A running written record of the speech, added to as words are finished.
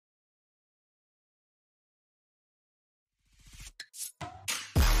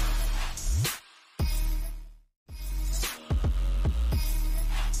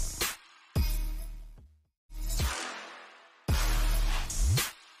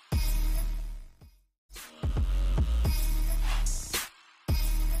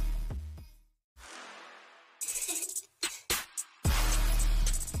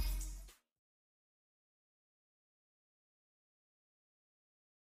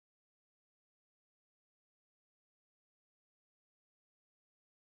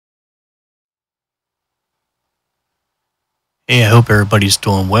Hey, I hope everybody's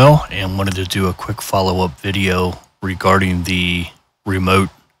doing well and wanted to do a quick follow-up video regarding the remote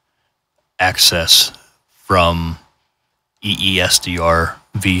access from EESDR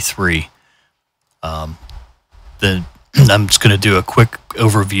v3. Then I'm just going to do a quick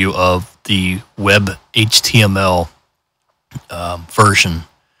overview of the web HTML version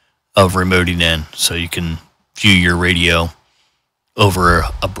of remoting in so you can view your radio over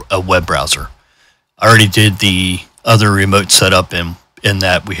a web browser. I already did the other remote setup, and in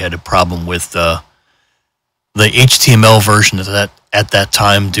that we had a problem with the HTML version of that at that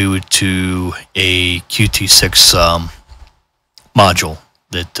time due to a Qt6 module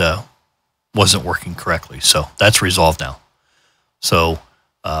that wasn't working correctly. So that's resolved now. So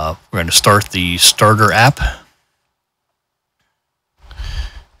we're going to start the starter app.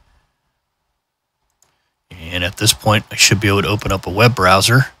 And at this point, I should be able to open up a web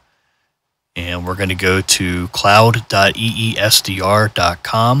browser. And we're going to go to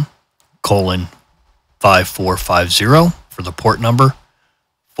cloud.eesdr.com:5450 for the port number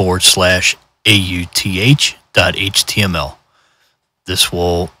 /auth.html. This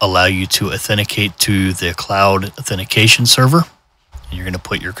will allow you to authenticate to the cloud authentication server. And you're going to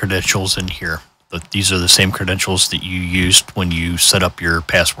put your credentials in here. But these are the same credentials that you used when you set up your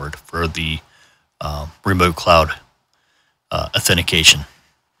password for the remote cloud authentication.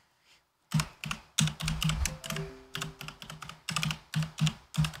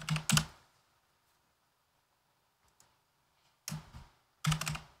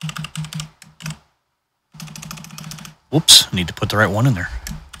 Whoops, I need to put the right one in there.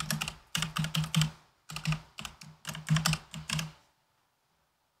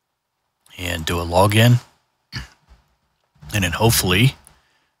 And do a login. And then hopefully,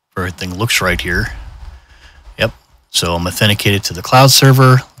 if everything looks right here. Yep, so I'm authenticated to the cloud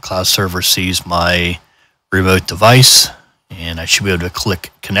server. The cloud server sees my remote device, and I should be able to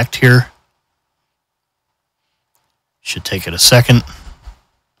click connect here. Should take it a second.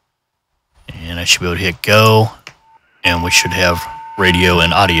 And I should be able to hit go. And we should have radio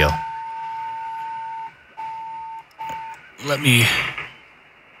and audio. Let me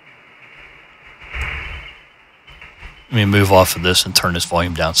move off of this and turn this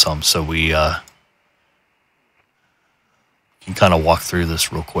volume down some so we can kind of walk through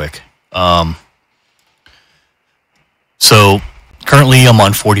this real quick. So currently I'm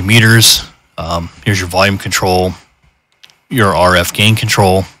on 40 meters. Here's your volume control, your RF gain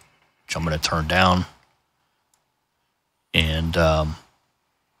control, which I'm going to turn down. And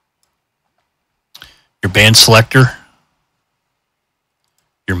your band selector,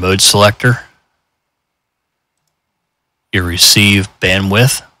 your mode selector, your receive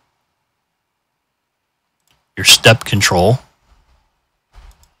bandwidth, your step control.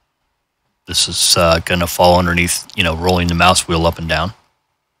 This is going to fall underneath, rolling the mouse wheel up and down.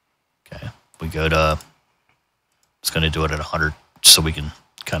 Okay, we go to, it's going to do it at 100 so we can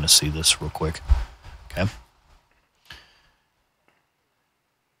kind of see this real quick. Okay.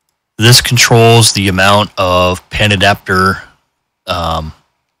 This controls the amount of pan adapter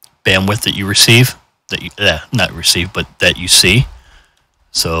bandwidth that you receive, not receive, but that you see.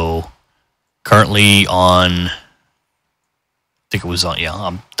 So currently on, I think it was on,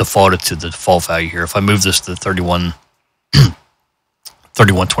 I'm defaulted to the default value here. If I move this to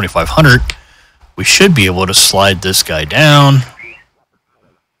 312500, we should be able to slide this guy down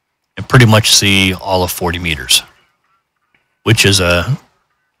and pretty much see all of 40 meters, which is a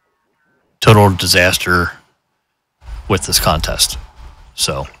total disaster with this contest.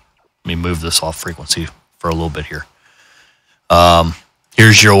 So let me move this off frequency for a little bit here.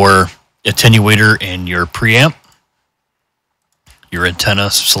 Here's your attenuator and your preamp, your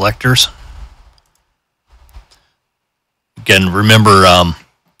antenna selectors. Again, remember,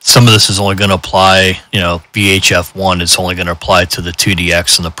 some of this is only going to apply, VHF1 is only going to apply to the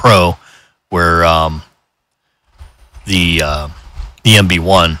 2DX and the Pro, where the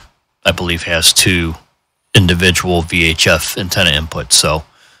MB1, I believe, has two individual VHF antenna inputs. So,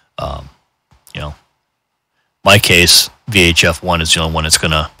 my case, VHF1 is the only one that's going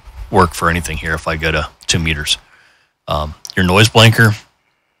to work for anything here if I go to 2 meters. Your noise blanker,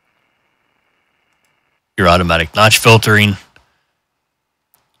 your automatic notch filtering,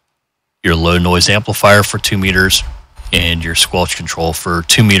 your low noise amplifier for 2 meters, and your squelch control for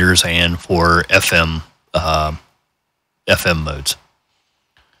 2 meters and for FM modes.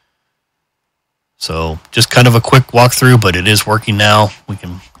 So just kind of a quick walkthrough, but it is working now. We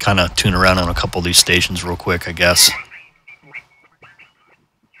can kind of tune around on a couple of these stations real quick, I guess.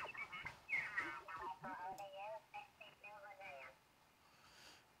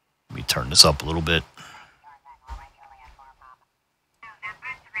 Let me turn this up a little bit.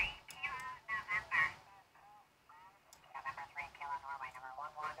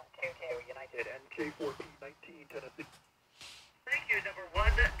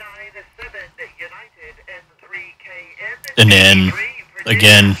 And then,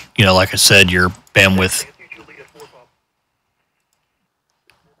 again, you know, like I said, your bandwidth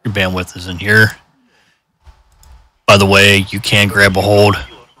is in here. By the way, you can grab a hold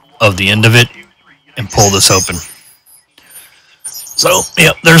of the end of it and pull this open. So,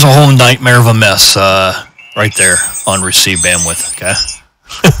 yep, there's a whole nightmare of a mess right there on receive bandwidth. Okay,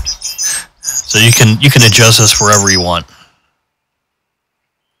 so you can adjust this wherever you want.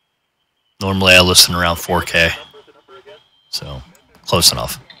 Normally, I listen around 4K, so close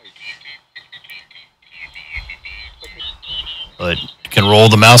enough. But you can roll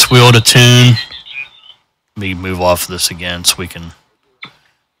the mouse wheel to tune. Let me move off this again so we can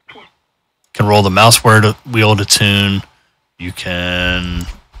roll the mouse wheel to tune. You can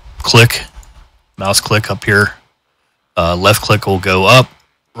mouse click up here. Left click will go up,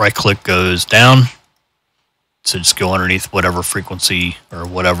 right click goes down. So just go underneath whatever frequency or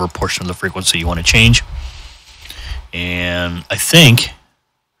whatever portion of the frequency you want to change. And I think,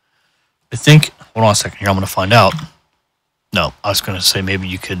 hold on a second here, I'm going to find out. No, I was going to say maybe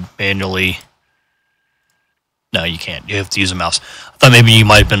you could manually. No, you can't. You have to use a mouse. I thought maybe you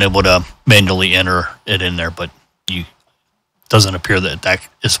might have been able to manually enter it in there, but it doesn't appear that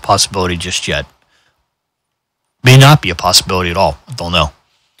is a possibility just yet. May not be a possibility at all. I don't know.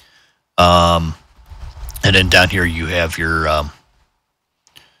 And then down here you have your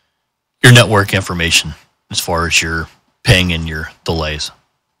network information as far as your ping and your delays.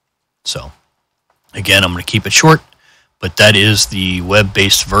 So again, I'm going to keep it short, but that is the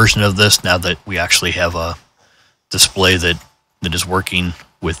web-based version of this now that we actually have a display that is working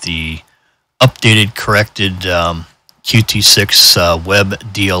with the updated, corrected Qt6 web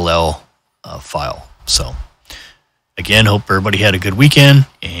DLL file. So again, hope everybody had a good weekend,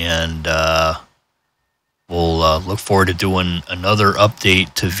 and we'll look forward to doing another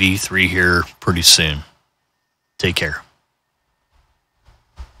update to V3 here pretty soon. Take care.